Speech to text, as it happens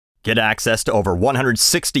Get access to over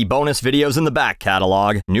 160 bonus videos in the back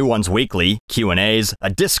catalog, new ones weekly, Q&As,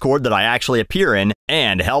 a Discord that I actually appear in,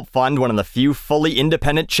 and help fund one of the few fully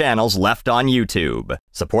independent channels left on YouTube.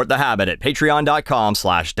 Support the habit at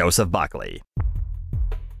patreon.com/doseofbuckley.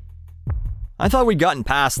 I thought we'd gotten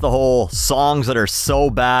past the whole songs that are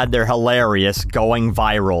so bad they're hilarious going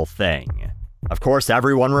viral thing. Of course,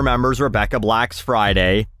 everyone remembers Rebecca Black's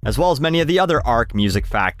Friday, as well as many of the other ARC Music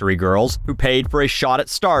Factory girls who paid for a shot at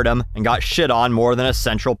stardom and got shit on more than a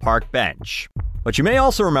Central Park bench. But you may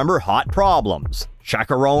also remember Hot Problems,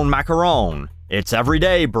 Chacarone Macaron, It's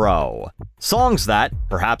Everyday Bro. Songs that,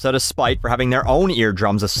 perhaps out of spite for having their own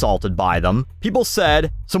eardrums assaulted by them, people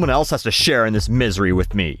said, someone else has to share in this misery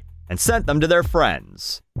with me, and sent them to their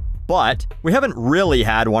friends. But we haven't really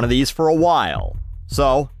had one of these for a while,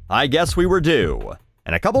 so I guess we were due.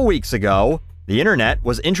 And a couple weeks ago, the internet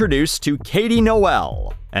was introduced to Katie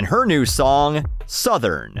Noel and her new song,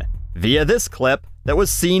 Southern, via this clip that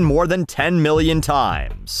was seen more than 10 million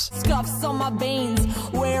times. Scuffs on my veins,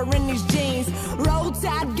 wearing these jeans, roll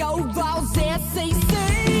tide, go balls,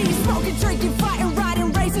 SCC. Smoking, drinking, fighting,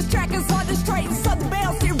 riding, races, trackers on the straight, Southern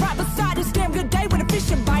bells sit right beside us. Damn good day when the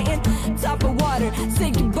fish are biting. Top of water,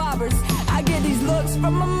 sinking bobbers. I get these looks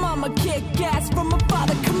from my mama, kick ass from my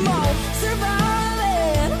father. Come on,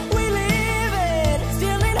 surviving, we living,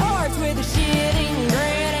 stealing hearts with a shitting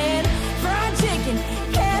grinning. Fried chicken,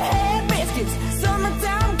 cat head biscuits,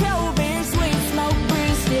 summertime cold beer, sweet smoke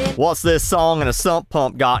brisket. What's this song and a sump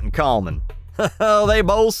pump got in common? Oh, they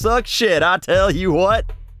both suck shit, I tell you what.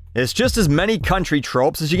 It's just as many country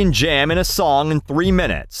tropes as you can jam in a song in 3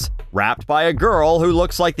 minutes, rapped by a girl who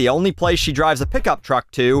looks like the only place she drives a pickup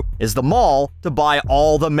truck to is the mall to buy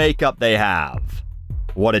all the makeup they have.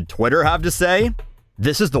 What did Twitter have to say?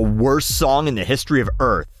 This is the worst song in the history of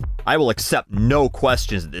Earth. I will accept no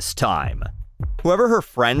questions at this time. Whoever her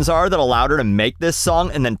friends are that allowed her to make this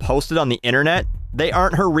song and then post it on the internet, they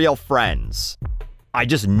aren't her real friends. I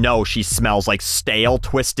just know she smells like stale,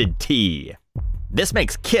 twisted tea. This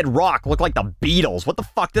makes Kid Rock look like the Beatles. What the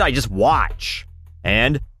fuck did I just watch?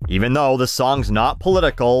 And even though the song's not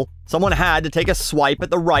political, someone had to take a swipe at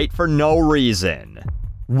the right for no reason.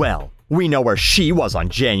 Well, we know where she was on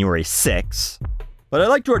January 6th. But I'd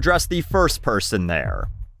like to address the first person there.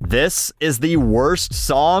 This is the worst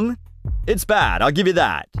song? It's bad, I'll give you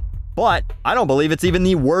that. But I don't believe it's even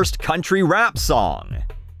the worst country rap song.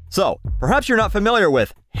 So, perhaps you're not familiar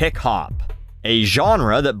with Hick-Hop, a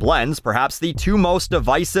genre that blends perhaps the two most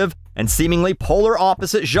divisive and seemingly polar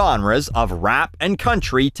opposite genres of rap and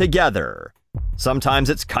country together. Sometimes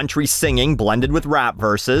it's country singing blended with rap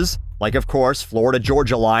verses, like of course Florida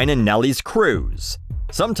Georgia Line and Nelly's Cruise.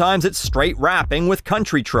 Sometimes it's straight rapping with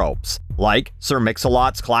country tropes, like Sir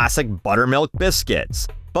Mix-a-Lot's classic Buttermilk Biscuits,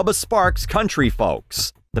 Bubba Sparks' Country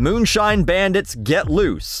Folks, the Moonshine Bandits' Get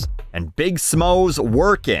Loose, and Big Smo's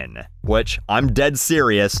Workin', which, I'm dead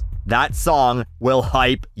serious, that song will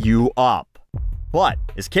hype you up. But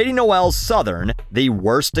is Katie Noel's Southern the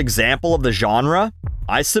worst example of the genre?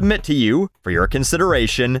 I submit to you, for your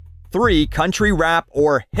consideration, 3 country rap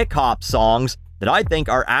or Hick-Hop songs that I think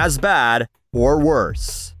are as bad or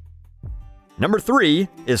worse. Number 3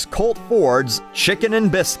 is Colt Ford's Chicken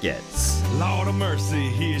and Biscuits. Lord of mercy,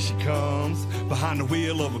 here she comes, behind the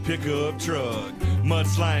wheel of a pickup truck. Mud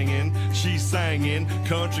slanging, she's singing,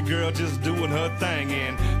 country girl just doing her thing.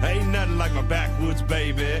 And ain't nothing like my backwoods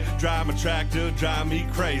baby, drive my tractor, drive me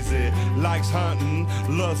crazy. Likes hunting,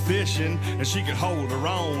 loves fishing, and she can hold her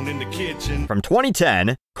own in the kitchen. From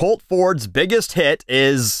 2010, Colt Ford's biggest hit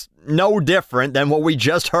is no different than what we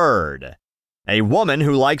just heard. A woman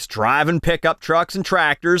who likes driving pickup trucks and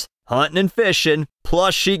tractors, hunting and fishing,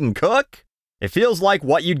 plus she can cook? It feels like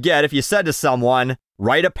what you'd get if you said to someone,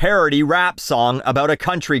 write a parody rap song about a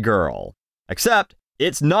country girl. Except,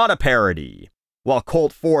 it's not a parody. While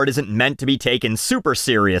Colt Ford isn't meant to be taken super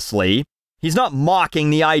seriously, he's not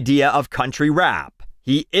mocking the idea of country rap.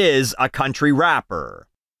 He is a country rapper.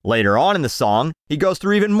 Later on in the song, he goes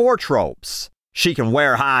through even more tropes. She can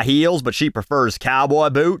wear high heels, but she prefers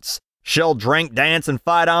cowboy boots. She'll drink, dance, and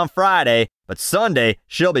fight on Friday, but Sunday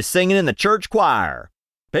she'll be singing in the church choir.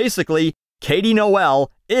 Basically, Katie Noel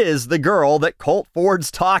is the girl that Colt Ford's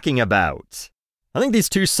talking about. I think these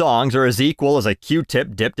two songs are as equal as a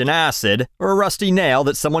Q-tip dipped in acid or a rusty nail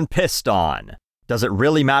that someone pissed on. Does it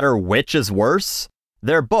really matter which is worse?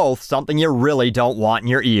 They're both something you really don't want in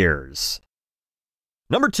your ears.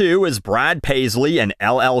 Number 2 is Brad Paisley and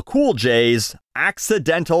LL Cool J's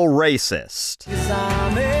Accidental Racist.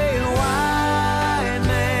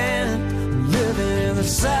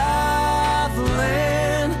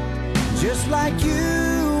 Southland, just like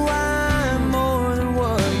you, I'm more than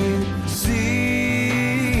what you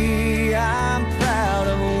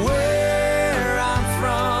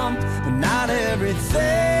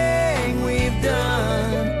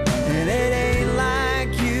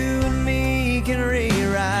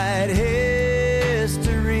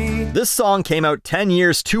This song came out 10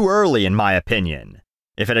 years too early in my opinion.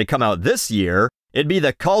 If it had come out this year, it'd be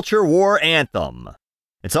the culture war anthem.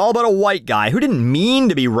 It's all about a white guy who didn't mean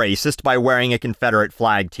to be racist by wearing a Confederate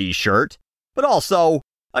flag t-shirt, but also,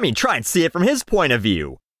 try and see it from his point of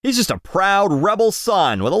view. He's just a proud rebel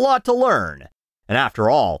son with a lot to learn. And after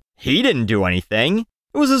all, he didn't do anything.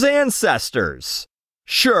 It was his ancestors.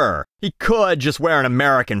 Sure, he could just wear an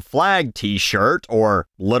American flag t-shirt, or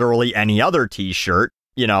literally any other t-shirt,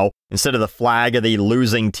 instead of the flag of the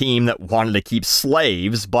losing team that wanted to keep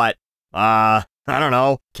slaves, but, I don't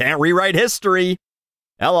know, can't rewrite history.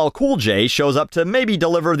 LL Cool J shows up to maybe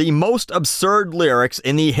deliver the most absurd lyrics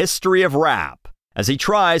in the history of rap, as he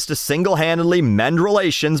tries to single-handedly mend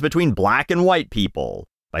relations between black and white people,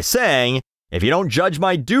 by saying, if you don't judge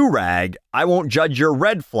my do-rag, I won't judge your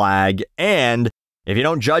red flag, and if you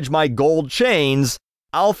don't judge my gold chains,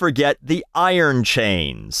 I'll forget the iron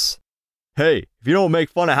chains. Hey, if you don't make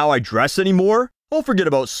fun of how I dress anymore, I'll forget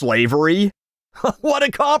about slavery. What a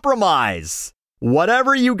compromise!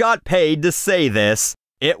 Whatever you got paid to say this,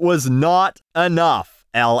 it was not enough,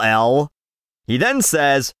 LL. He then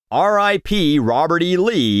says, R.I.P. Robert E.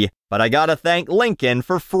 Lee, but I gotta thank Lincoln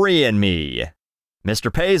for freeing me.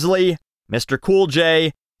 Mr. Paisley, Mr. Cool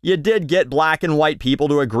J, you did get black and white people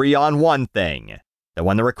to agree on one thing. That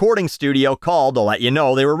when the recording studio called to let you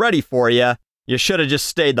know they were ready for you, you should have just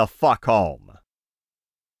stayed the fuck home.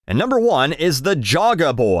 And number 1 is the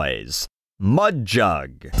Jaga Boys,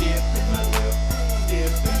 MudJug.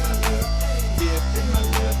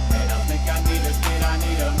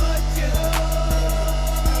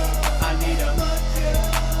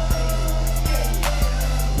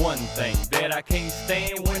 One thing that I can't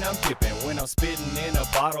stand when I'm dipping, when I'm spitting in a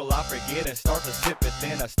bottle, I forget and start to sip it,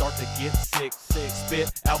 then I start to get sick,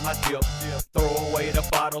 spit out my dip, throw away the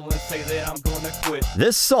bottle and say that I'm gonna quit.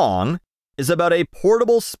 This song is about a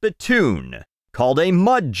portable spittoon called a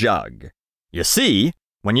MudJug. You see,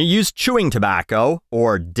 when you use chewing tobacco,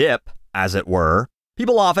 or dip, as it were,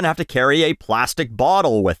 people often have to carry a plastic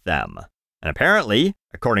bottle with them. And apparently,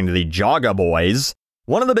 according to the Jaga Boys,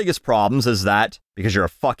 one of the biggest problems is that, because you're a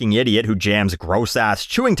fucking idiot who jams gross-ass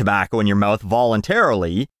chewing tobacco in your mouth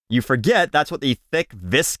voluntarily, you forget that's what the thick,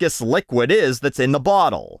 viscous liquid is that's in the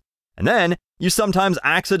bottle. And then, you sometimes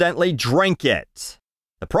accidentally drink it.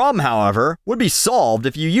 The problem, however, would be solved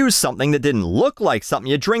if you used something that didn't look like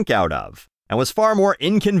something you drink out of, and was far more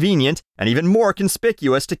inconvenient and even more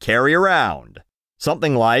conspicuous to carry around.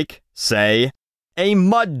 Something like, say, a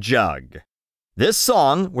MudJug. This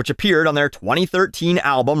song, which appeared on their 2013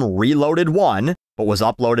 album Reloaded 1, but was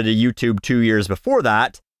uploaded to YouTube 2 years before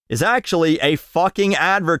that, is actually a fucking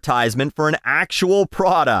advertisement for an actual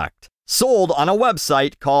product, sold on a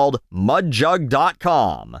website called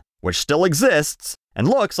MudJug.com, which still exists, and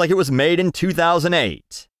looks like it was made in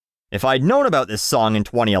 2008. If I'd known about this song in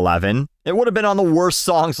 2011, it would have been on the worst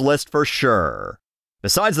songs list for sure.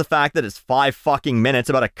 Besides the fact that it's 5 fucking minutes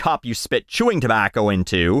about a cup you spit chewing tobacco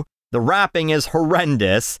into, the rapping is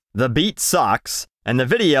horrendous, the beat sucks, and the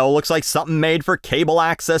video looks like something made for cable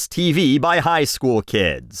access TV by high school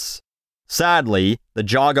kids. Sadly, the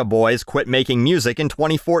Jaga Boys quit making music in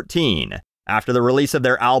 2014, after the release of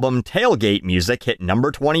their album Tailgate Music hit number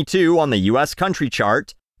 22 on the US country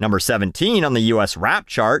chart, number 17 on the US rap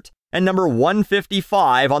chart, and number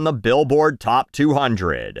 155 on the Billboard Top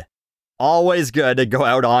 200. Always good to go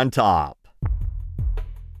out on top.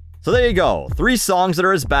 So there you go, 3 songs that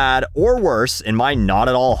are as bad or worse, in my not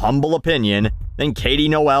at all humble opinion, than Katie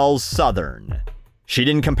Noel's Southern. She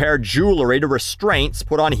didn't compare jewelry to restraints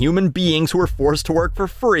put on human beings who were forced to work for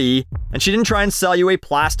free, and she didn't try and sell you a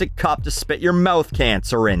plastic cup to spit your mouth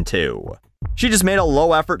cancer into. She just made a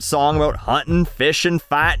low-effort song about hunting, fishing,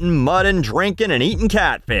 fighting, mudding, drinking, and eating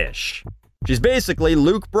catfish. She's basically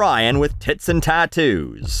Luke Bryan with tits and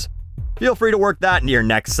tattoos. Feel free to work that into your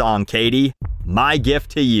next song, Katie. My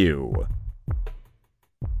gift to you.